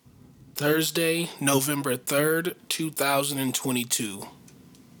Thursday, November 3rd, 2022.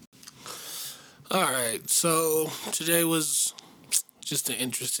 Alright, so today was just an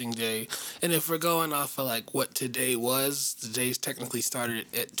interesting day. And if we're going off of like what today was, the day's technically started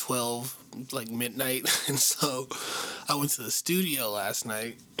at 12, like midnight. And so I went to the studio last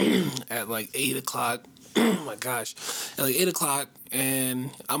night at like 8 o'clock. Oh my gosh. At like 8 o'clock, and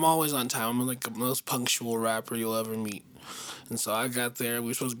I'm always on time. I'm like the most punctual rapper you'll ever meet. And so I got there. We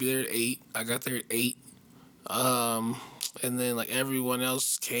were supposed to be there at 8. I got there at 8. And then like everyone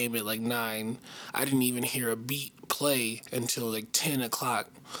else came at like 9. I didn't even hear a beat play until like 10 o'clock.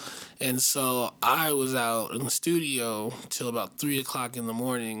 And so I was out in the studio till about 3 o'clock in the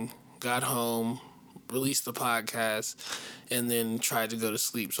morning, got home, released the podcast, and then tried to go to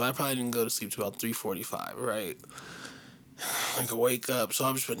sleep. So I probably didn't go to sleep till about 3:45, right? I could wake up. So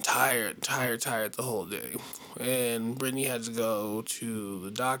I've just been tired the whole day. And Brittany had to go to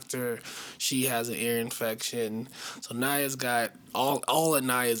the doctor. She has an ear infection. So Naya's got all of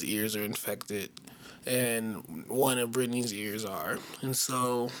Naya's ears are infected. And one of Brittany's ears are. And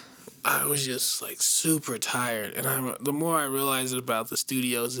so I was just like super tired. And the more I realized about the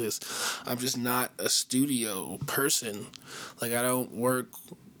studios is I'm just not a studio person. Like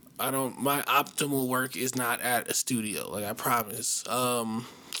my optimal work is not at a studio, like I promise.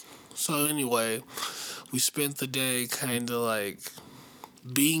 So anyway, we spent the day kind of like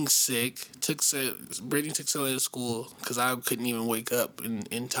being sick. Brittany took Sally to school because I couldn't even wake up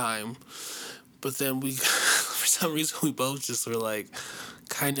in time. But then for some reason, we both just were like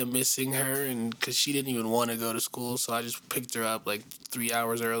kind of missing her, and because she didn't even want to go to school, so I just picked her up like 3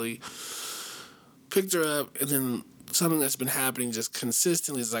 hours early. Picked her up, and then something that's been happening just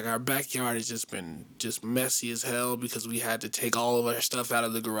consistently is like our backyard has just been just messy as hell because we had to take all of our stuff out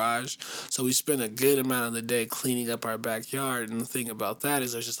of the garage. So we spent a good amount of the day cleaning up our backyard. And the thing about that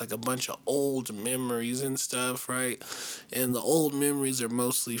is there's just like a bunch of old memories and stuff, right? And the old memories are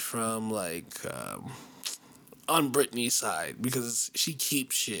mostly from like on Brittany's side because she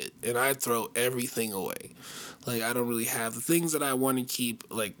keeps shit and I throw everything away. Like I don't really have the things that I want to keep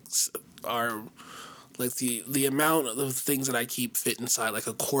like are like the amount of the things that I keep fit inside like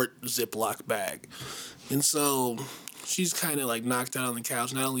a quart Ziploc bag. And so she's kind of like knocked out on the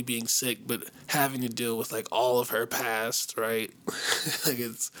couch, not only being sick, but having to deal with like all of her past, right? Like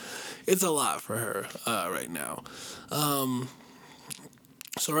it's a lot for her right now.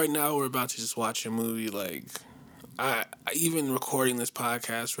 So right now we're about to just watch a movie. Like I even recording this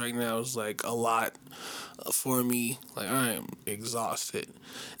podcast right now is like a lot for me. Like I am exhausted,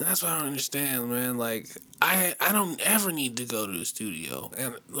 and that's what I don't understand, man. Like I don't ever need to go to the studio,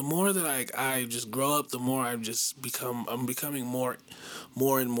 and the more that I just grow up, the more I'm becoming more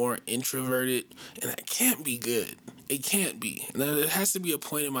and more introverted, and that can't be good. It can't be. Now, there has to be a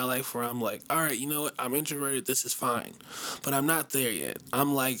point in my life where I'm like, all right, you know what? I'm introverted. This is fine. But I'm not there yet.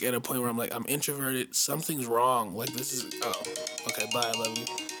 I'm like at a point where I'm like, I'm introverted. Something's wrong. Like this is, oh, okay, bye. I love you.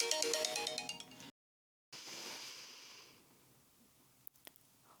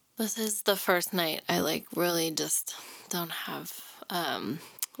 This is the first night I like really just don't have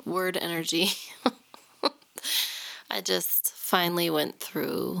word energy. I just finally went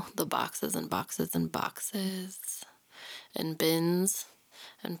through the boxes and boxes and boxes and bins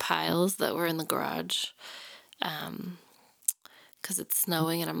and piles that were in the garage because it's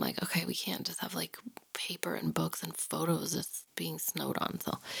snowing and I'm like, okay, we can't just have like paper and books and photos just being snowed on.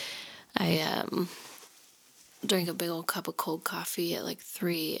 So I drank a big old cup of cold coffee at like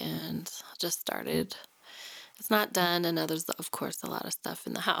 3 and just started. It's not done, and there's, of course, a lot of stuff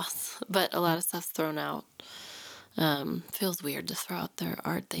in the house, but a lot of stuff's thrown out. Feels weird to throw out their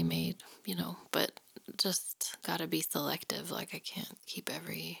art they made, but just gotta be selective. Like I can't keep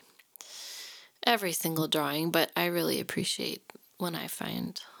every single drawing, but I really appreciate when I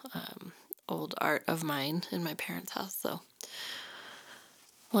find old art of mine in my parents' house, so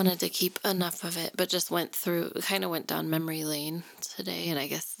wanted to keep enough of it, but just kind of went down memory lane today, and I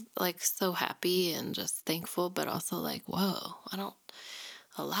guess like so happy and just thankful, but also like, whoa,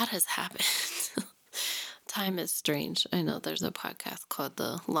 a lot has happened. Time is strange. I know there's a podcast called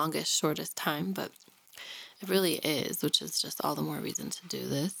The Longest, Shortest Time, but it really is, which is just all the more reason to do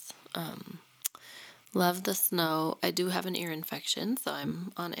this. Love the snow. I do have an ear infection, so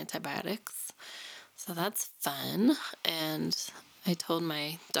I'm on antibiotics, so that's fun. And I told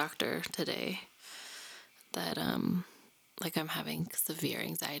my doctor today that like I'm having severe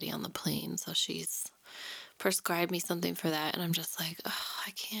anxiety on the plane, so she's prescribed me something for that, and I'm just like, oh,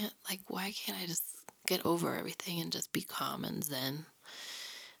 I can't, like, why can't I just get over everything and just be calm and zen?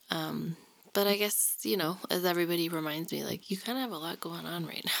 But I guess, as everybody reminds me, like, you kind of have a lot going on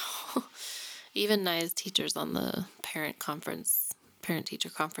right now. Even Naya's teachers on the parent teacher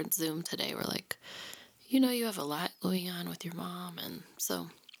conference Zoom today were like, you have a lot going on with your mom. And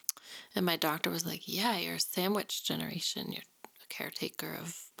my doctor was like, yeah, you're a sandwich generation. You're a caretaker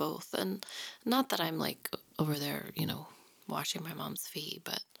of both. And not that I'm like over there, washing my mom's feet,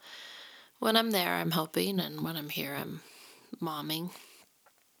 but when I'm there, I'm helping. And when I'm here, I'm momming.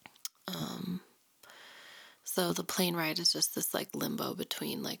 So the plane ride is just this like limbo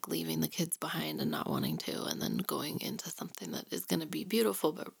between like leaving the kids behind and not wanting to, and then going into something that is going to be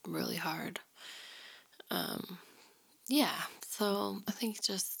beautiful but really hard. Yeah, so I think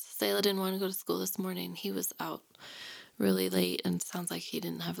just Sayla didn't want to go to school this morning. He was out really late and sounds like he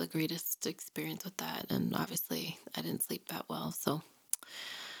didn't have the greatest experience with that. And obviously I didn't sleep that well. So,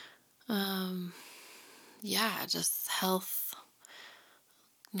 yeah, just health.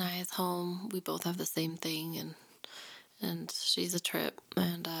 Naya's home. We both have the same thing, and she's a trip.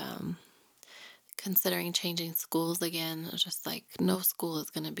 And considering changing schools again, it's just like no school is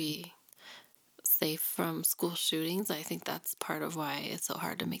going to be safe from school shootings. I think that's part of why it's so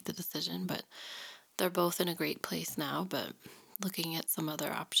hard to make the decision. But they're both in a great place now. But looking at some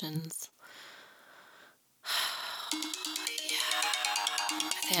other options, yeah,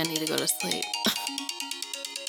 I think I need to go to sleep.